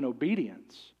life and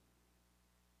obedience.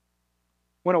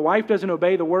 When a wife doesn't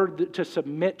obey the word to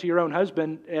submit to your own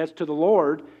husband as to the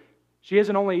Lord, she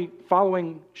isn't only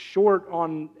following short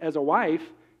as a wife,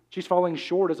 she's falling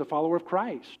short as a follower of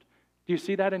Christ. Do you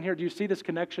see that in here? Do you see this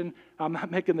connection? I'm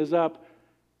not making this up.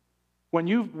 When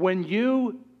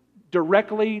you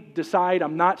directly decide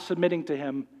I'm not submitting to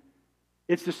him,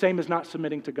 it's the same as not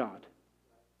submitting to God.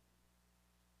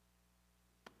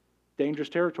 Dangerous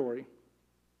territory.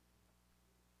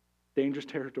 Dangerous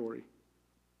territory.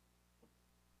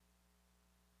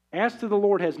 Ask to the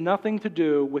Lord has nothing to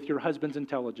do with your husband's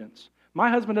intelligence. My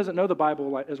husband doesn't know the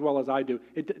Bible as well as I do.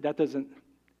 That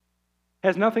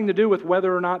has nothing to do with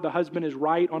whether or not the husband is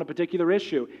right on a particular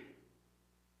issue.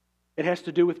 It has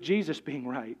to do with Jesus being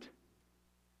right.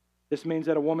 This means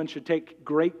that a woman should take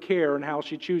great care in how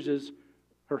she chooses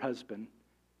her husband.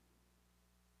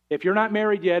 If you're not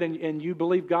married yet and you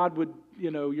believe God would,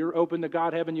 you're open to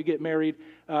God having you get married,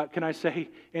 can I say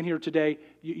in here today,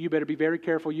 you better be very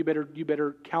careful. You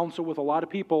better counsel with a lot of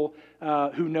people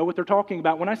who know what they're talking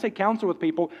about. When I say counsel with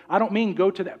people, I don't mean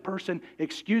go to that person,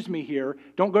 excuse me here.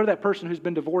 Don't go to that person who's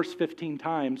been divorced 15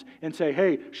 times and say,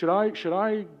 hey, should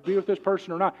I be with this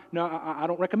person or not? No, I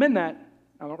don't recommend that.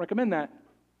 I don't recommend that.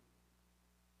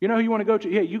 You know who you want to go to?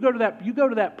 Yeah, you go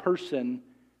to that person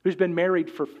who's been married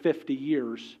for 50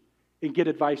 years and get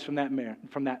advice from that man,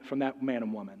 from that man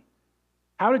and woman.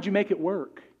 How did you make it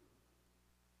work?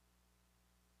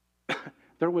 I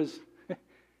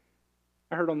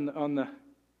heard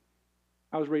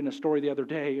I was reading a story the other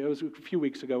day. It was a few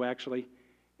weeks ago actually,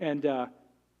 and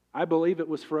I believe it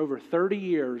was for over 30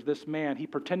 years. This man, he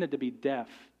pretended to be deaf.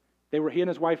 He and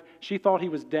his wife. She thought he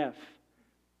was deaf,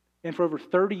 and for over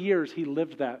 30 years he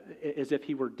lived that as if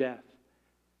he were deaf.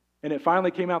 And it finally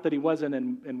came out that he wasn't,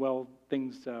 and well,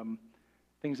 things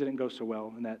didn't go so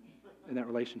well in that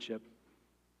relationship.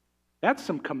 That's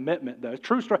some commitment, though.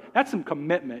 True story. That's some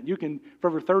commitment. You can, for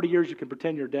over 30 years, you can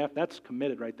pretend you're deaf. That's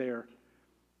committed right there.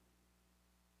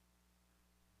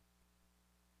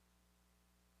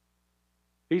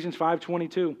 Ephesians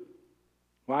 5:22.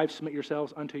 Wives, submit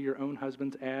yourselves unto your own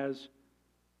husbands as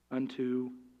unto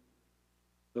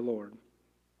the Lord.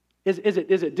 Is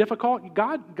it difficult?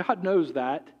 God knows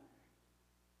that.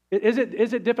 Is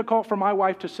it difficult for my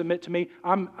wife to submit to me?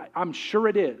 I'm sure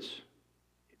it is.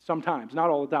 Sometimes,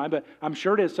 not all the time, but I'm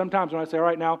sure it is sometimes when I say, all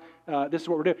right, now, this is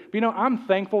what we're doing. But I'm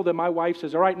thankful that my wife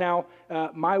says, all right, now,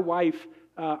 my wife,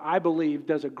 I believe,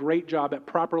 does a great job at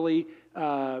properly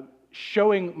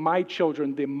showing my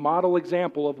children the model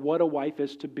example of what a wife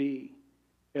is to be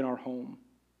in our home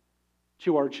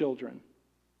to our children.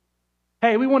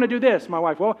 Hey, we want to do this, my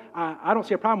wife. Well, I don't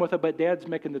see a problem with it, but Dad's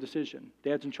making the decision.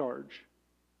 Dad's in charge.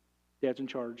 Dad's in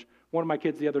charge. One of my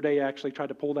kids the other day actually tried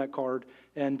to pull that card,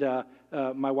 and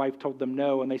my wife told them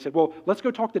no, and they said, well, let's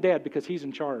go talk to Dad because he's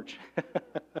in charge.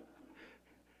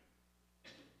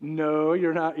 No,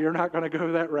 you're not going to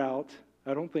go that route.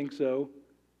 I don't think so.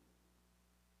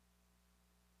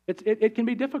 It can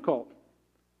be difficult.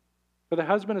 For the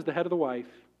husband is the head of the wife.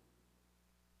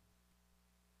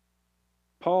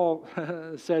 Paul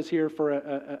says here for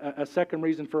a second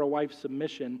reason for a wife's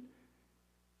submission.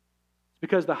 It's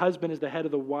because the husband is the head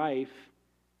of the wife.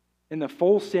 In the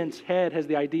full sense, head has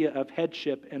the idea of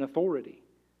headship and authority.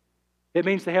 It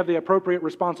means to have the appropriate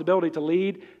responsibility to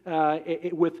lead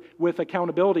with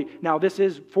accountability. Now, this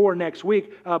is for next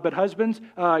week, but husbands,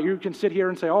 you can sit here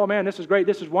and say, oh man, this is great,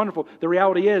 this is wonderful. The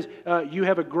reality is you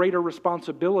have a greater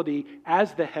responsibility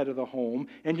as the head of the home,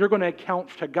 and you're going to account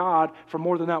to God for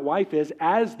more than that wife is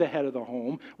as the head of the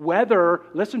home. Whether,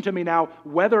 listen to me now,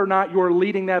 whether or not you're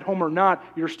leading that home or not,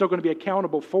 you're still going to be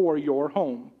accountable for your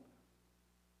home.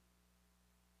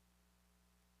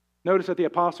 Notice that the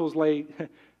apostles lay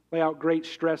out great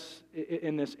stress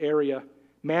in this area.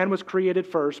 Man was created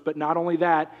first, but not only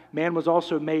that, man was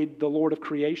also made the Lord of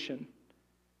creation.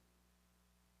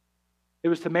 It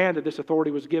was to man that this authority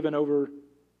was given over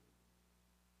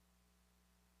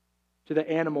to the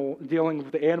animal, dealing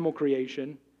with the animal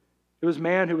creation. It was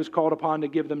man who was called upon to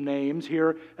give them names.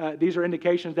 Here, these are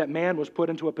indications that man was put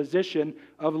into a position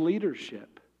of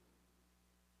leadership.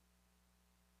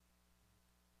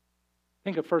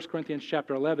 Think of 1 Corinthians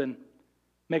chapter 11.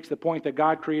 Makes the point that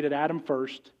God created Adam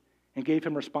first and gave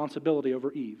him responsibility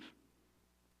over Eve.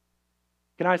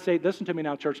 Can I say, listen to me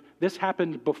now, church, this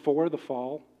happened before the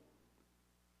fall.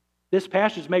 This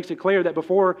passage makes it clear that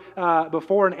before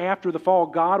and after the fall,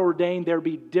 God ordained there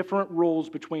be different rules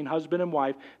between husband and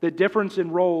wife. The difference in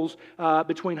roles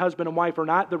between husband and wife are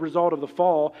not the result of the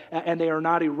fall, and they are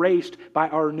not erased by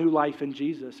our new life in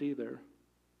Jesus either.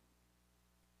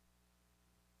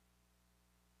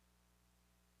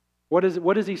 What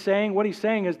is he saying? What he's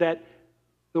saying is that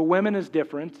the woman is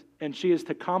different, and she is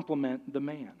to complement the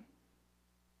man.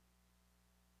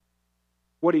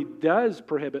 What he does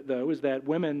prohibit, though, is that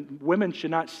women should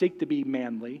not seek to be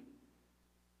manly.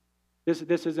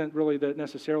 This isn't really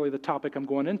necessarily the topic I'm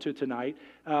going into tonight,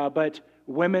 but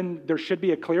women, there should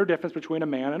be a clear difference between a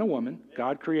man and a woman.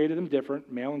 God created them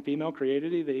different. Male and female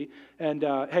created he, thee. And,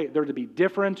 hey, they're to be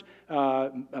different.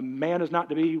 A man is not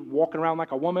to be walking around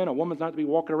like a woman. A woman's not to be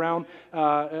walking around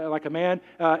like a man.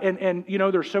 And you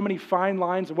know, there's so many fine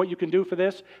lines of what you can do for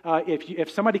this. If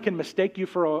somebody can mistake you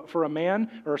for a man,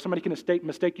 or somebody can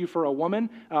mistake you for a woman,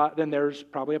 then there's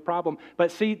probably a problem.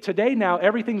 But see, today now,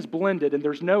 everything's blended, and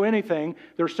there's no anything.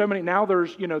 There's so many, now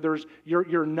there's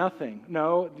you're nothing.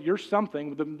 No, you're something.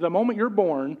 The moment you're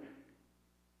born,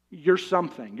 you're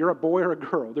something. You're a boy or a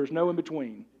girl. There's no in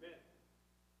between.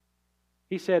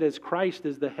 He said, as Christ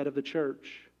is the head of the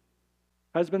church.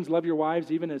 Husbands, love your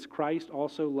wives even as Christ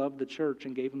also loved the church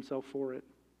and gave himself for it.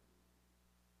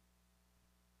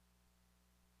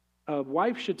 A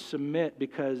wife should submit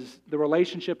because the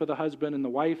relationship of the husband and the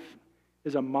wife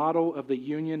is a model of the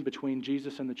union between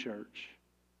Jesus and the church.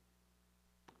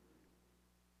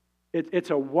 It's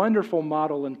a wonderful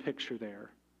model and picture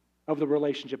there of the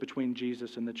relationship between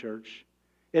Jesus and the church.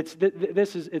 It's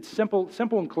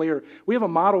simple and clear. We have a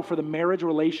model for the marriage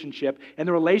relationship and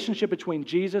the relationship between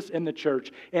Jesus and the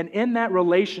church. And in that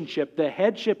relationship, the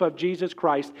headship of Jesus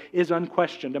Christ is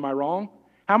unquestioned. Am I wrong?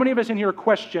 How many of us in here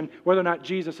question whether or not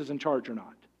Jesus is in charge or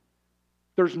not?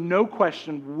 There's no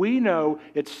question. We know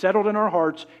it's settled in our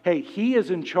hearts. Hey, He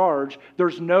is in charge.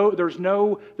 There's no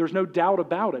doubt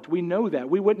about it. We know that.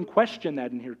 We wouldn't question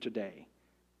that in here today.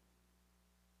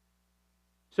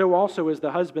 So also is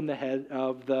the husband the head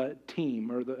of the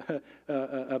team, or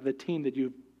of the team that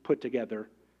you've put together.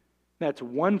 That's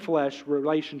one flesh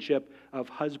relationship of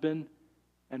husband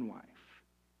and wife.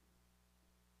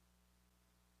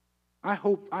 I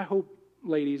hope,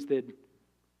 ladies, that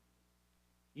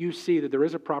you see that there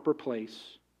is a proper place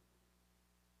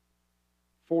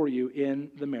for you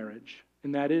in the marriage.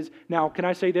 And that is, now, can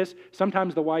I say this?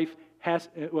 Sometimes the wife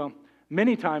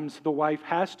many times the wife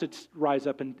has to rise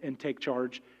up and take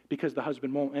charge because the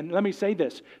husband won't. And let me say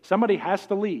this, somebody has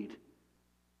to lead.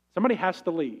 Somebody has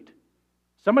to lead.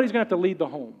 Somebody's going to have to lead the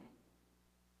home.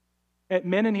 And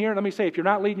men in here, let me say, if you're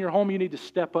not leading your home, you need to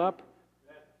step up.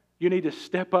 You need to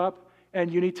step up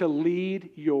and you need to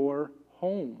lead your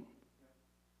home.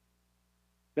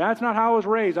 That's not how I was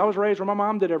raised. I was raised where my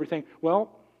mom did everything.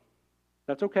 Well,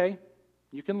 that's okay.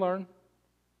 You can learn.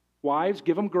 Wives,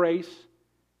 give them grace.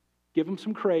 Give them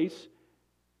some grace.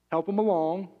 Help them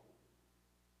along.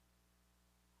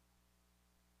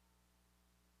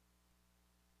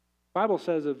 The Bible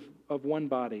says of one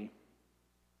body.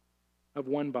 Of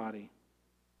one body.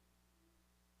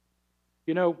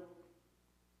 You know,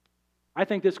 I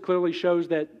think this clearly shows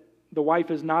that the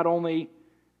wife is not only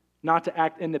not to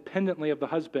act independently of the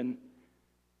husband,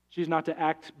 she's not to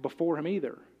act before him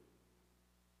either.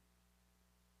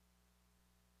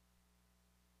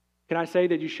 Can I say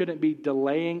that you shouldn't be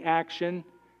delaying action,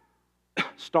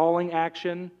 stalling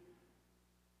action,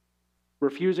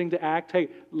 refusing to act? Hey,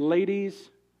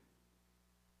 ladies,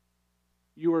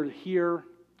 you are here.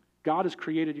 God has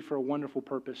created you for a wonderful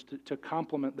purpose to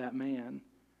complement that man.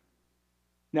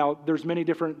 Now, there's many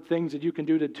different things that you can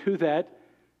do to do that.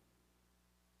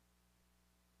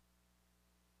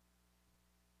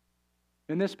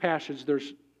 In this passage,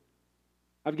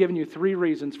 I've given you 3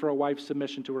 reasons for a wife's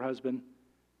submission to her husband.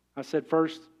 I said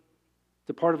first, it's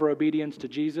a part of her obedience to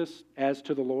Jesus as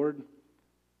to the Lord.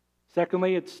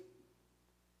 Secondly, it's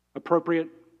appropriate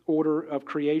order of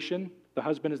creation. The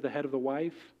husband is the head of the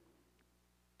wife.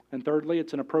 And thirdly,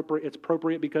 it's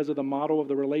appropriate because of the model of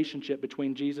the relationship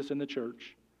between Jesus and the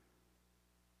church.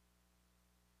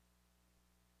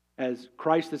 As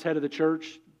Christ is head of the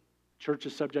church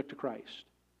is subject to Christ.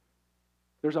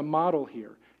 There's a model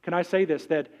here. Can I say this?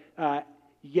 That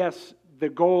yes, the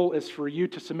goal is for you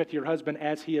to submit to your husband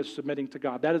as he is submitting to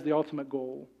God. That is the ultimate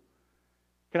goal.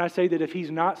 Can I say that if he's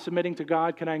not submitting to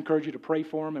God, can I encourage you to pray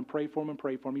for him and pray for him and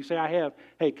pray for him? You say, I have.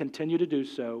 Hey, continue to do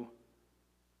so.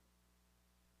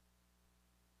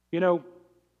 You know,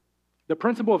 The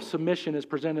principle of submission is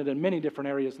presented in many different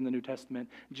areas in the New Testament.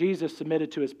 Jesus submitted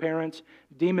to his parents.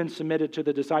 Demons submitted to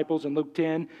the disciples in Luke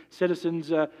 10. Citizens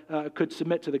could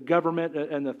submit to the government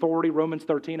and authority, Romans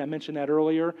 13. I mentioned that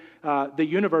earlier. The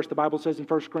universe, the Bible says in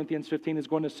 1 Corinthians 15, is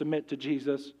going to submit to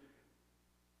Jesus.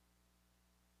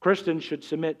 Christians should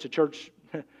submit to church,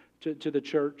 to the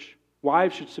church.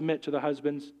 Wives should submit to the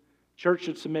husbands. Church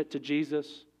should submit to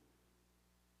Jesus.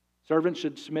 Servants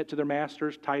should submit to their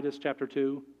masters, Titus chapter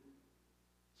 2.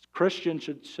 Christians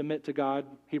should submit to God,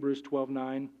 Hebrews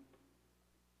 12:9.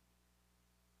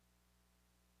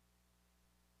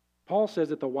 Paul says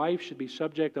that the wife should be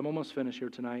subject, I'm almost finished here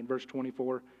tonight, verse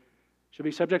 24, should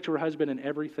be subject to her husband in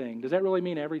everything. Does that really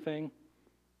mean everything? It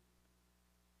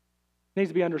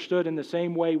needs to be understood in the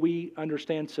same way we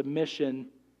understand submission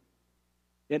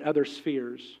in other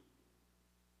spheres.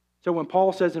 So when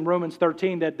Paul says in Romans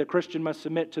 13 that the Christian must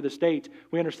submit to the state,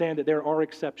 we understand that there are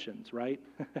exceptions, right?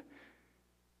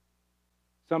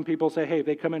 Some people say, hey, if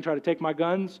they come in and try to take my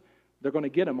guns, they're going to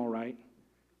get them all right.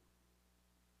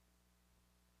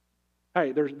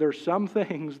 Hey, there's some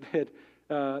things that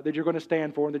you're going to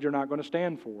stand for and that you're not going to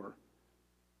stand for.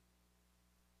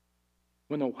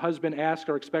 When the husband asks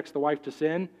or expects the wife to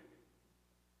sin,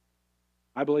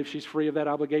 I believe she's free of that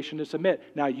obligation to submit.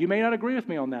 Now, you may not agree with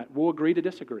me on that. We'll agree to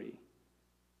disagree.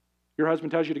 Your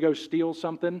husband tells you to go steal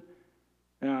something,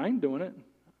 and I ain't doing it.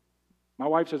 My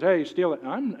wife says, hey, steal it.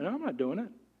 I'm not doing it.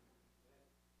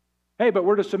 Hey, but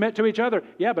we're to submit to each other.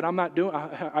 Yeah, but I'm not doing.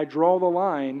 I draw the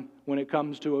line when it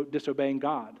comes to disobeying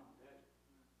God.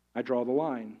 I draw the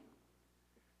line.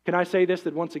 Can I say this,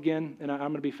 that once again, and I'm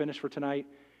going to be finished for tonight,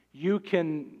 you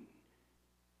can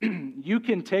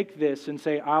take this and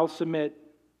say, I'll submit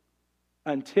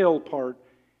until part,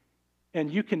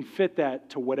 and you can fit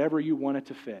that to whatever you want it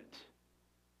to fit.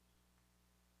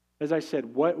 As I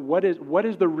said, what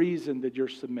is the reason that you're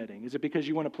submitting? Is it because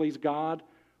you want to please God?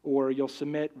 Or you'll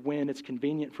submit when it's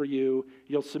convenient for you.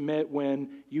 You'll submit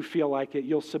when you feel like it.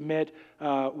 You'll submit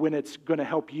when it's going to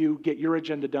help you get your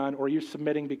agenda done. Or are you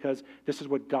submitting because this is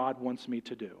what God wants me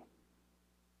to do?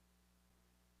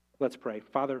 Let's pray.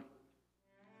 Father.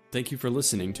 Thank you for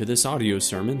listening to this audio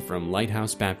sermon from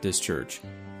Lighthouse Baptist Church.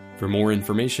 For more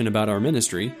information about our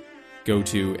ministry, go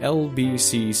to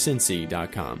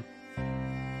lbccincy.com.